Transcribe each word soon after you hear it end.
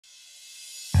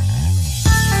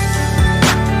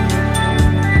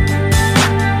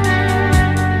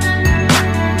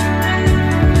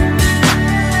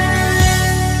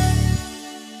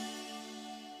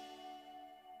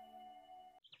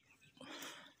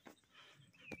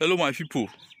Hello my people,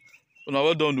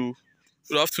 well done o.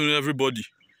 Good afternoon everybody.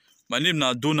 My name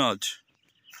na Donald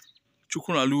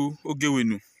Chukwunalu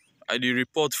Ogewenu. I dey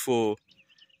report for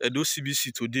Edo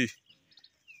CBC today,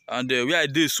 and where I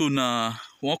dey so na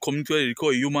one community wey they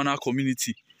call Iyomana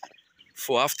Community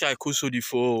for after Ekosodin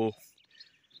for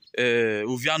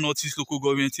Ovia Northeast local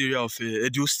government area of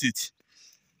Edo State.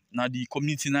 Na the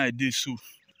community na I dey so.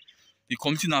 The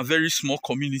community na very small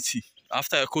community.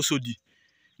 After Ekosodin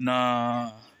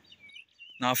na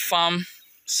farm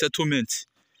settlement,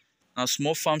 na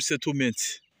small farm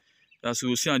settlement. As you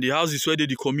will see, and the houses where dey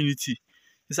the community,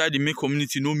 inside the main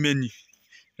community, no many.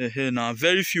 Na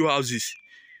very few houses.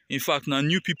 In fact, na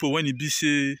new people when it be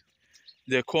say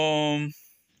they come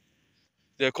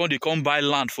buy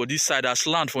land for this side. As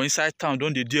land for inside town,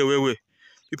 don't they there where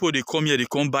people they come here, they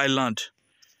come buy land.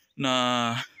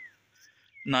 Na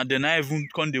they not even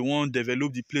come, they want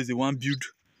develop the place, they want build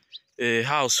a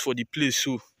house for the place.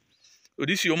 So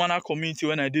this Iyomana community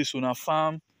when I did so na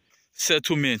farm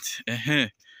settlement, and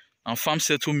farm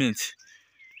settlement.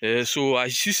 So I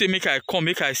say make I come,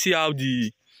 make I see how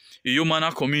the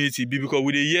Iyomana community be, because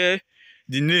we dey hear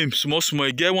the name small.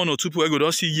 I get one or two people who go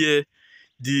don't see here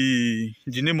the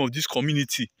name of this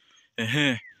community.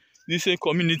 This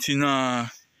community na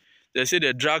they say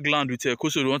they drag land with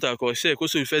Ekosodin. Want to call say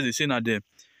Ekosodin first they say na them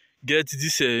get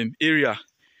this area,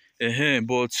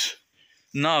 but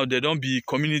now they don't be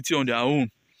community on their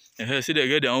own. Say they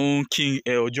get their own king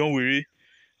or John Were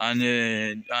and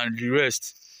the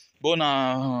rest. But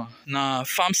na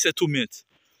farm settlement.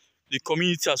 The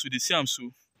community as we dey see am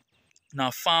so na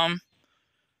farm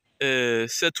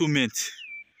settlement.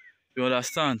 You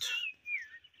understand?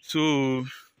 So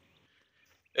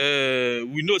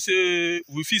we know say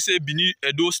we feel say Benin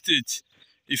Edo State,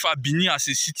 in fact Benin as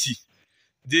a city,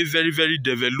 they very very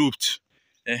developed.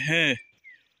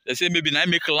 They say maybe now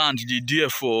make land the there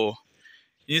for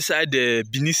inside the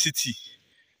Benin city,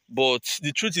 but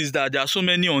the truth is that there are so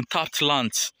many untapped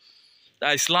lands.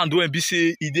 That is land where be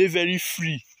say it is very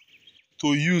free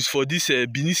to use for this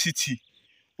Benin city,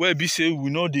 where be say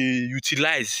we know they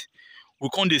utilize. We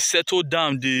can't they settle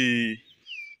down the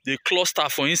cluster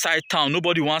for inside town.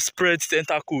 Nobody wants spread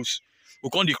tentacles.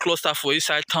 We can't the cluster for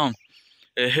inside town.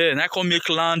 And I can make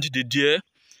land the there,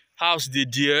 house the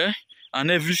there,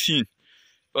 and everything.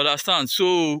 You understand?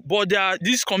 So, but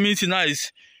this community now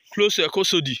is close to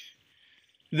Ekosodin.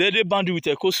 They boundary with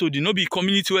Ekosodin. No be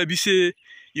community where be say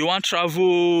you want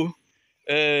travel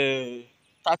 30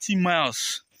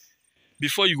 miles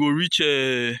before you go reach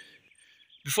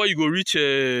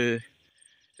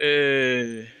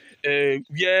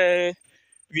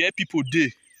where people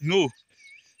dey. No,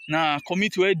 na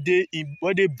community where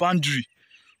they boundary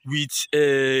with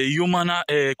Iyomana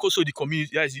Ekosodin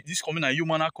community. Yes, this community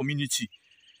Iyomana Community.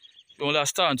 You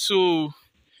understand? So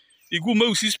it good make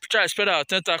we try spread our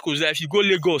tentacles. Like if you go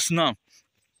Lagos now,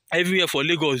 everywhere for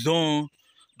Lagos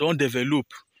don't develop.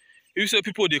 If you say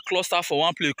people they cluster for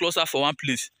one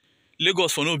place,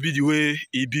 Lagos for no be the way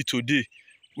it be today.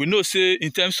 We know say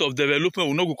in terms of development,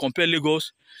 we no go compare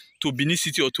Lagos to Benin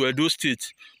City or to Edo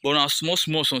State. But now small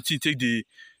something take the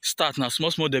start. Now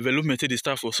small development take the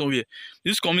start for somewhere.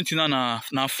 This community now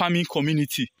na farming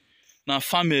community, na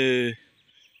farm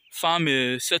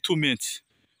settlement.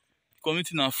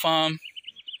 Community na farm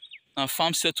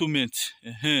settlement.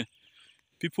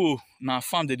 People na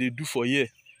farm that they do for here.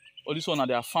 All this one na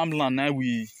their farmland. Now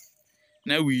we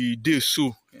dey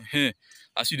so.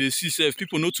 As you dey see, self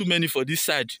people not too many for this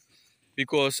side,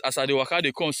 because as I dey waka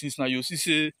dey come since now, you see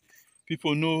say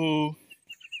people know.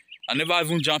 I never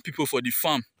even jam people for the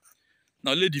farm.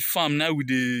 Now let the farm now we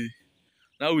dey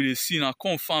see now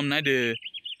come farm now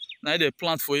they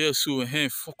plant for here so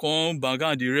come banga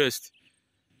and the rest.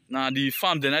 Now the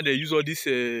farm then now they use all this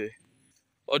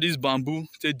bamboo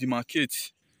to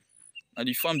demarcate. Now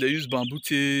the farm they use bamboo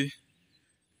to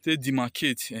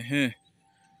demarcate.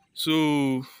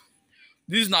 So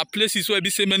these are places where be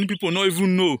say many people not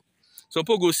even know. Some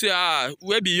people go say,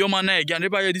 where be Iyomana again?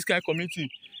 Never hear this kind of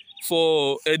community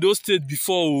for Edo State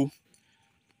before.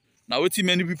 Now what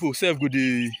many people self go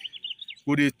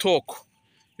they talk.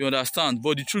 You understand?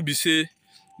 But the truth be say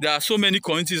there are so many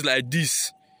communities like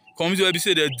this. Communities where be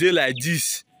say they like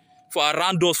this for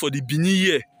around us for the Benin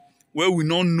here, where we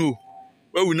don't know,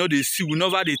 where we know they see, we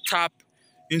never they tap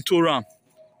into them.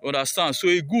 You understand? So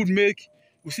it good make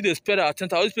we see the spread our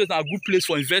attention. This place is a good place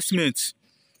for investment.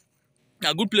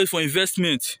 A good place for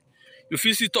investment. You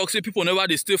feel see talk say people never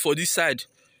they stay for this side.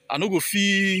 I no go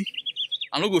fee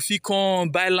come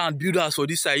buy land builders for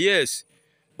this side. Yes.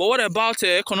 But what about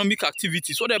economic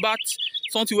activities? What about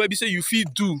something where we say you feel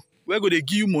do? Where go they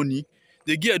give you money?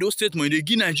 They give Edo State money, they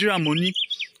give Nigeria money.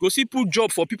 go see put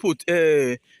job for people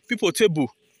people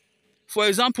table. For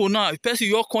example, now person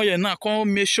you come here now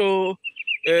come measure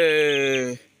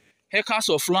hectares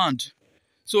of land.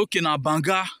 So okay na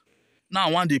banga. Now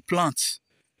I want the plant.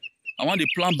 I want the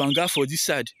plant banga for this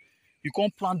side. You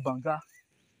can't plant banga.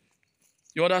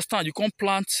 You understand? You can't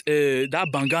plant that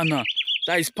banga now.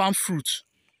 That is palm fruit.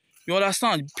 You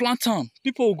understand? Plant them.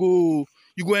 People go,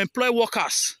 you go employ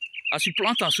workers. As you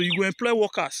plant them, so you go employ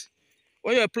workers.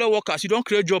 When you employ workers, you don't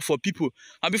create job for people.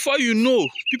 And before you know,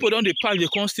 people don't dey park, they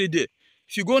can't stay there.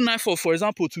 If you go knife for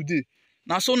example, today,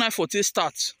 now so knife for take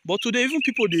start. But today, even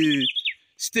people they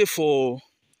stay for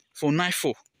knife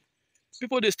for.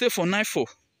 People they stay for knife for.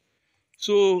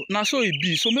 So now so it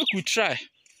be. So make we try.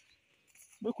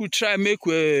 Make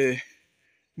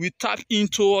we tap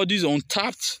into all these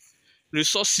untapped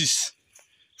resources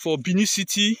for Benin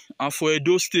City and for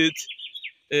Edo State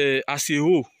as a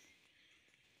whole.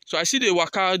 So I see the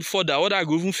waka further. What I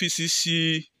go even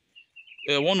see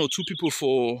one or two people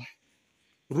for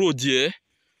road here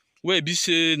where it be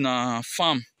say na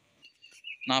farm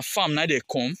now they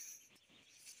come.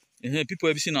 People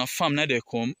have seen na farm now they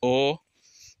come, or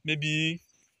maybe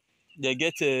they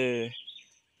get a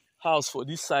house for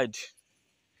this side.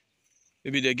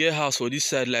 Maybe they get house for this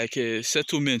side like a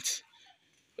settlement,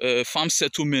 farm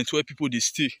settlement where people they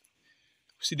stay.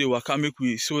 See the waka make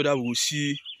we so that we will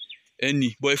see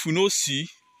any. But if we no see,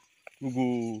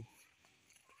 we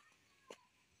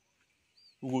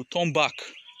go turn back.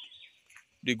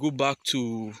 They go back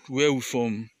to where we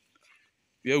from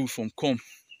come.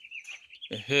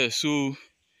 So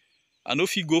I know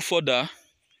if you go further.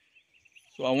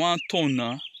 So I want turn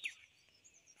now.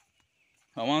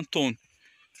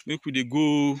 Make we dey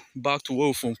go back to where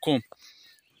we from come.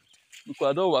 Because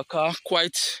I don waka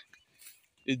quite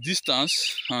a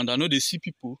distance and I know they see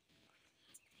people.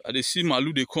 I dey see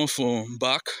Malu they come from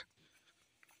back.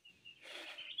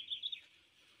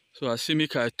 So I see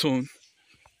make I turn.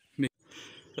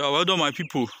 Yeah, well done my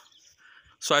people.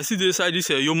 So I see this side this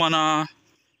Iyomana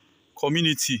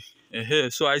Community.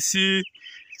 So I see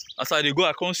as I dey go,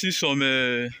 I can see some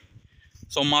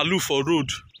Malu for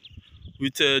road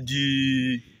with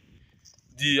the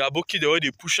aboki the way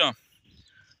they push am.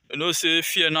 You know, say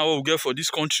fear now what we get for this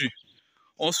country.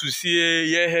 Once we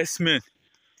see herdsmen,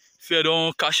 fear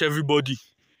don't catch everybody.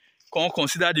 Can't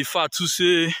consider the fact to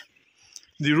say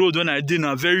the road when I did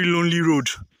a very lonely road.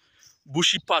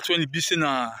 Bushy part when it be saying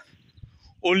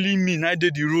only me I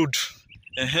did the road.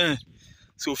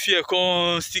 So fear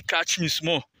can't still catch me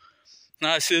small.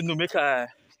 Now I say no, make I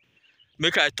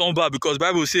turn back, because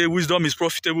Bible say wisdom is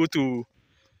profitable to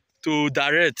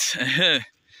direct.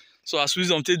 So as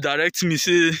wisdom take direct me,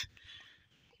 say,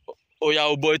 oh yeah,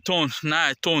 oh boy, turn. Now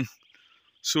I turn.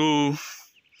 So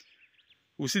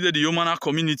we see that the Iyomana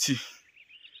community.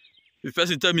 The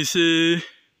person tell me say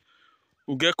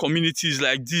we get communities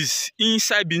like this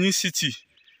inside Benin City,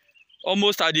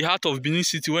 almost at the heart of Benin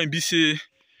City, when be say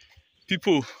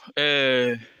people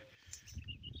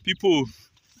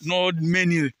not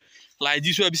many like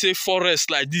this, where be say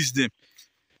forest like this them.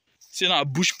 Say na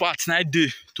bush part night day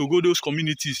to go those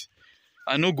communities.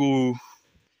 I no go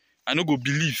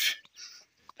believe.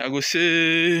 I go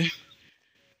say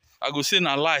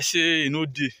na lie, say you know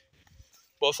day.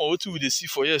 But for what we dey see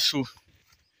for here so.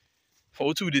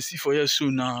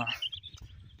 Na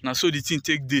so the thing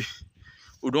take day.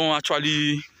 We don't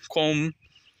actually come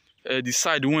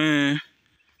decide when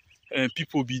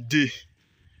people be there.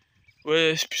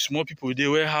 Where small people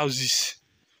there, where houses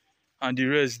and the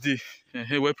rest there.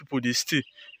 Where people they stay.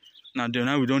 Now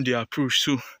we don't dey approach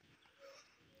so.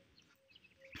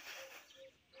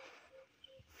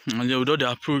 And then we don't dey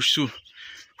approach so.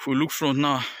 If we look front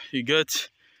now, you get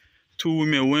two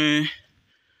women when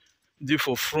they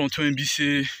for front when be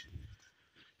say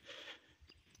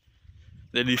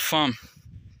they farm.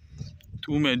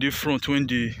 Two women they front when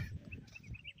they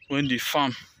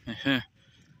farm.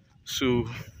 So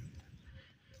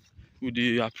we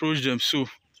dey approach them so.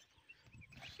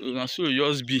 So it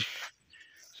just be.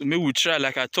 So maybe we try,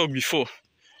 like I talked before.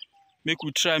 Make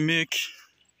we try make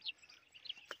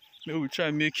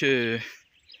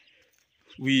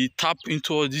we tap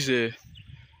into all these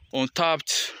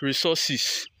untapped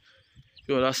resources.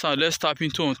 You understand? Let's tap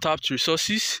into untapped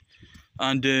resources,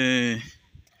 and maybe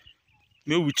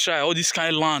we try all this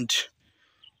kind of land,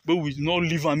 but we not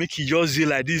leave and make it just dey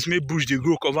like this. Make bush they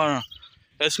grow cover am.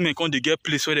 Let's make on they get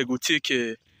place where they go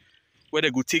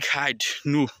take hide.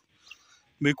 No,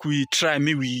 make we try.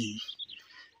 Make we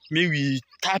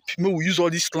use all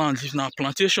this land. If na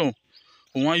plantation,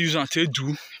 we want use and take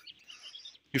do.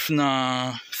 If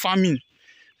na farming,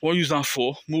 we want use them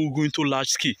for. Make we go into large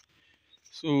scale.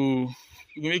 So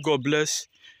May God bless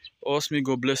us. May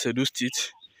God bless Edo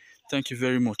State. Thank you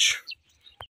very much.